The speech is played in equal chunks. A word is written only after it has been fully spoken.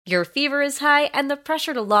Your fever is high and the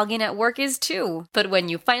pressure to log in at work is too. But when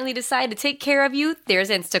you finally decide to take care of you, there's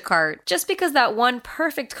Instacart. Just because that one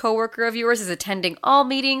perfect coworker of yours is attending all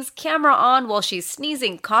meetings, camera on while she's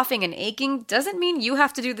sneezing, coughing, and aching, doesn't mean you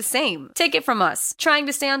have to do the same. Take it from us. Trying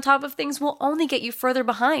to stay on top of things will only get you further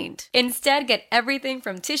behind. Instead, get everything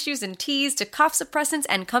from tissues and teas to cough suppressants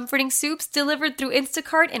and comforting soups delivered through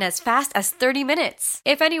Instacart in as fast as 30 minutes.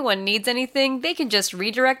 If anyone needs anything, they can just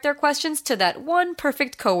redirect their questions to that one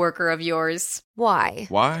perfect coworker of yours. Why?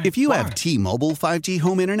 Why? If you have T-Mobile 5G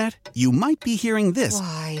home internet, you might be hearing this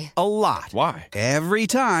Why? a lot. Why? Every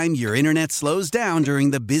time your internet slows down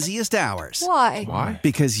during the busiest hours. Why? Why?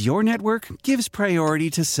 Because your network gives priority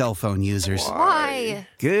to cell phone users. Why?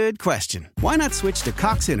 Good question. Why not switch to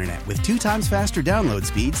Cox Internet with 2 times faster download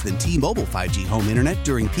speeds than T-Mobile 5G home internet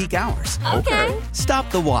during peak hours? Okay. Stop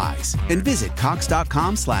the whys and visit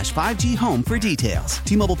cox.com/5G home for details.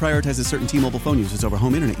 T-Mobile prioritizes certain T-Mobile phone users over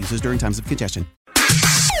home internet users during times of congestion.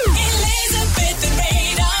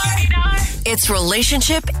 It's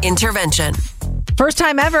Relationship Intervention. First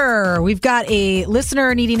time ever, we've got a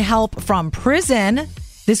listener needing help from prison.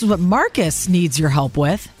 This is what Marcus needs your help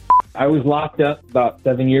with. I was locked up about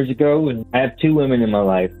 7 years ago, and I have 2 women in my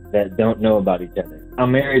life that don't know about each other.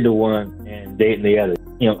 I'm married to one and dating the other.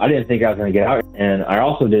 I didn't think I was going to get out, and I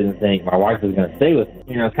also didn't think my wife was going to stay with me.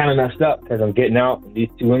 It's kind of messed up because I'm getting out, and these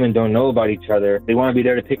 2 women don't know about each other. They want to be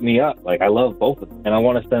there to pick me up. I love both of them, and I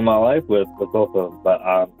want to spend my life with both of them, but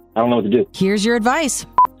I don't know what to do. Here's your advice.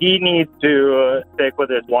 He needs to stick with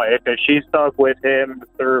his wife, and she stuck with him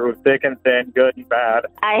through thick and thin, good and bad.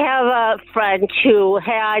 I have a friend who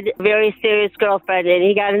had a very serious girlfriend, and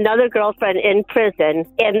he got another girlfriend in prison,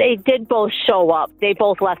 and they did both show up. They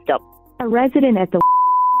both left him. A resident at the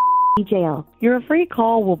jail. Your free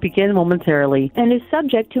call will begin momentarily and is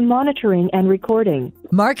subject to monitoring and recording.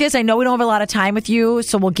 Marcus, I know we don't have a lot of time with you,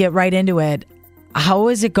 so we'll get right into it. How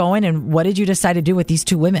is it going, and what did you decide to do with these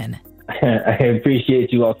 2 women? I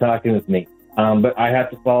appreciate you all talking with me, but I have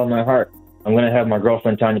to follow my heart. I'm going to have my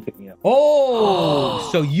girlfriend Tanya pick me up. Oh,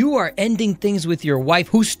 so you are ending things with your wife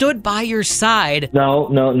who stood by your side. No.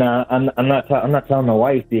 I'm not telling my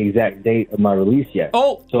wife the exact date of my release yet.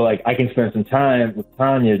 Oh. So I can spend some time with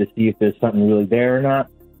Tanya to see if there's something really there or not,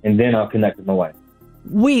 and then I'll connect with my wife.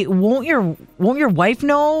 Wait, won't your wife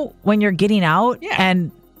know when you're getting out? Yeah.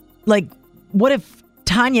 And what if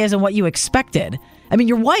Tanya isn't what you expected? I mean,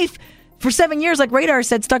 your wife, for 7 years, like Radar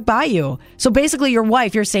said, stuck by you. So basically your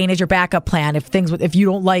wife, you're saying, is your backup plan if you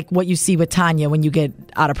don't like what you see with Tanya when you get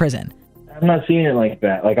out of prison. I'm not seeing it like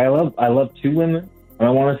that. I love 2 women, and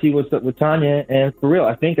I want to see what's up with Tanya. And for real,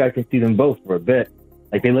 I think I can see them both for a bit.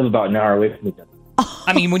 They live about an hour away from each other.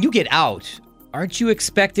 I mean, when you get out, aren't you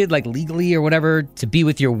expected, legally or whatever, to be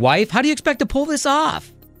with your wife? How do you expect to pull this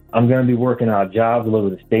off? I'm going to be working odd jobs all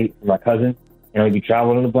over the state for my cousin, and I'll be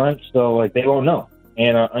traveling a bunch, so they won't know.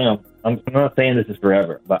 And I'm not saying this is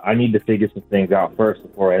forever, but I need to figure some things out first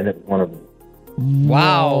before I end up with one of them.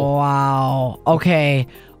 Wow. Okay.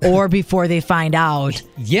 Or before they find out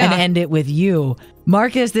and end it with you.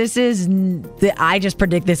 Marcus, I just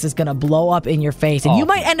predict this is going to blow up in your face. And you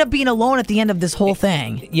might end up being alone at the end of this whole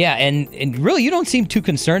thing. Yeah, and really, you don't seem too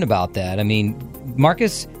concerned about that. I mean,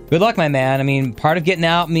 Marcus, good luck, my man. I mean, part of getting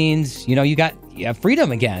out means, you have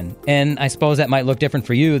freedom again. And I suppose that might look different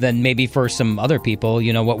for you than maybe for some other people,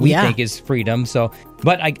 what we think is freedom. So,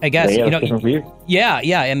 but I guess,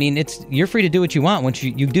 yeah. I mean, you're free to do what you want once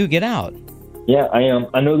you do get out. Yeah, I am.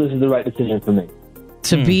 I know this is the right decision for me.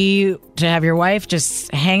 To have your wife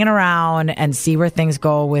just hanging around and see where things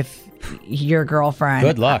go with your girlfriend.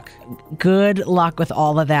 Good luck. Good luck with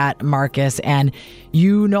all of that, Marcus. And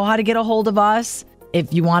you know how to get a hold of us.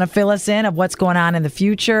 If you want to fill us in of what's going on in the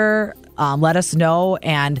future, let us know.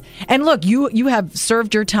 And look, you have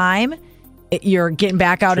served your time. You're getting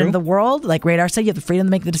back out into the world. Like Radar said, you have the freedom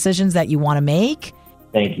to make the decisions that you want to make.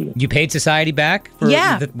 Thank you. You paid society back for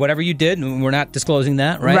whatever you did, and we're not disclosing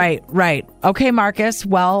that, right? Right. Okay, Marcus.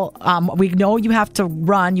 Well, we know you have to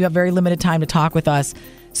run. You have very limited time to talk with us.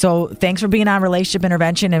 So thanks for being on Relationship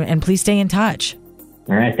Intervention, and please stay in touch.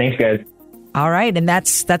 All right. Thanks, guys. All right. And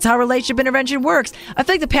that's how Relationship Intervention works. I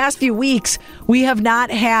think the past few weeks, we have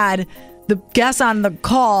not had the guests on the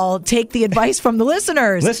call take the advice from the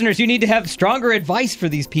listeners. Listeners, you need to have stronger advice for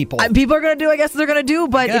these people. People are going to do, I guess they're going to do.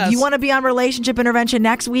 But if you want to be on Relationship Intervention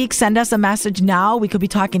next week, send us a message now. We could be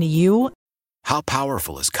talking to you. How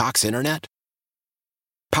powerful is Cox Internet?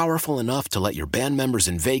 Powerful enough to let your band members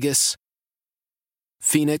in Vegas,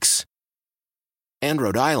 Phoenix, and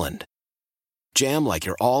Rhode Island jam like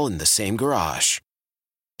you're all in the same garage.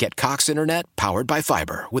 Get Cox Internet powered by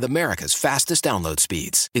fiber with America's fastest download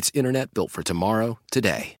speeds. It's internet built for tomorrow,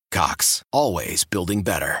 today. Cox, always building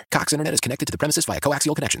better. Cox Internet is connected to the premises via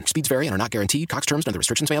coaxial connection. Speeds vary and are not guaranteed. Cox terms and other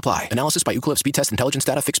restrictions may apply. Analysis by Ookla Speed Test Intelligence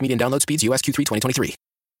Data. Fixed median download speeds. US Q3 2023.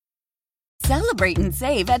 Celebrate and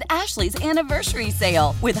save at Ashley's Anniversary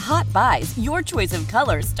Sale. With Hot Buys, your choice of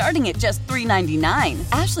colors starting at just $3.99.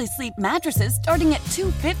 Ashley Sleep mattresses starting at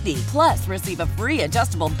 $2.50. Plus, receive a free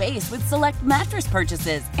adjustable base with select mattress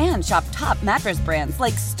purchases. And shop top mattress brands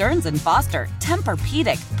like Stearns & Foster,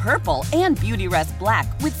 Tempur-Pedic, Purple, and Beautyrest Black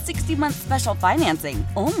with 60-month special financing.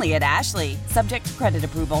 Only at Ashley. Subject to credit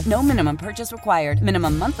approval. No minimum purchase required.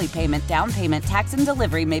 Minimum monthly payment, down payment, tax, and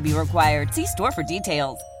delivery may be required. See store for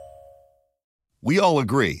details. We all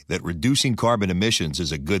agree that reducing carbon emissions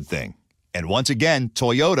is a good thing. And once again,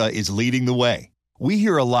 Toyota is leading the way. We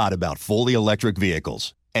hear a lot about fully electric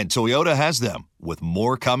vehicles, and Toyota has them, with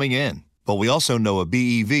more coming in. But we also know a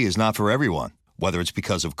BEV is not for everyone, whether it's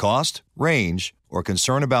because of cost, range, or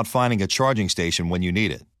concern about finding a charging station when you need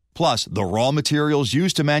it. Plus, the raw materials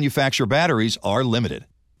used to manufacture batteries are limited.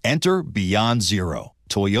 Enter Beyond Zero,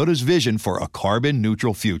 Toyota's vision for a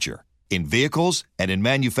carbon-neutral future. In vehicles and in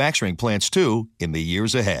manufacturing plants, too, in the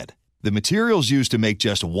years ahead. The materials used to make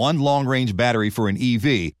just one long-range battery for an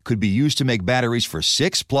EV could be used to make batteries for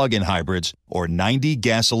 6 plug-in hybrids or 90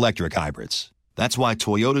 gas-electric hybrids. That's why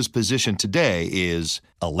Toyota's position today is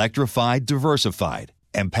electrified, diversified,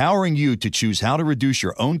 empowering you to choose how to reduce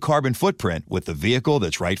your own carbon footprint with the vehicle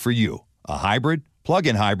that's right for you, a hybrid,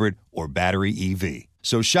 plug-in hybrid, or battery EV.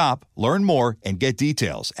 So shop, learn more, and get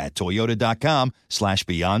details at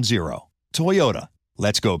toyota.com/beyond zero. Toyota,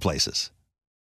 let's go places.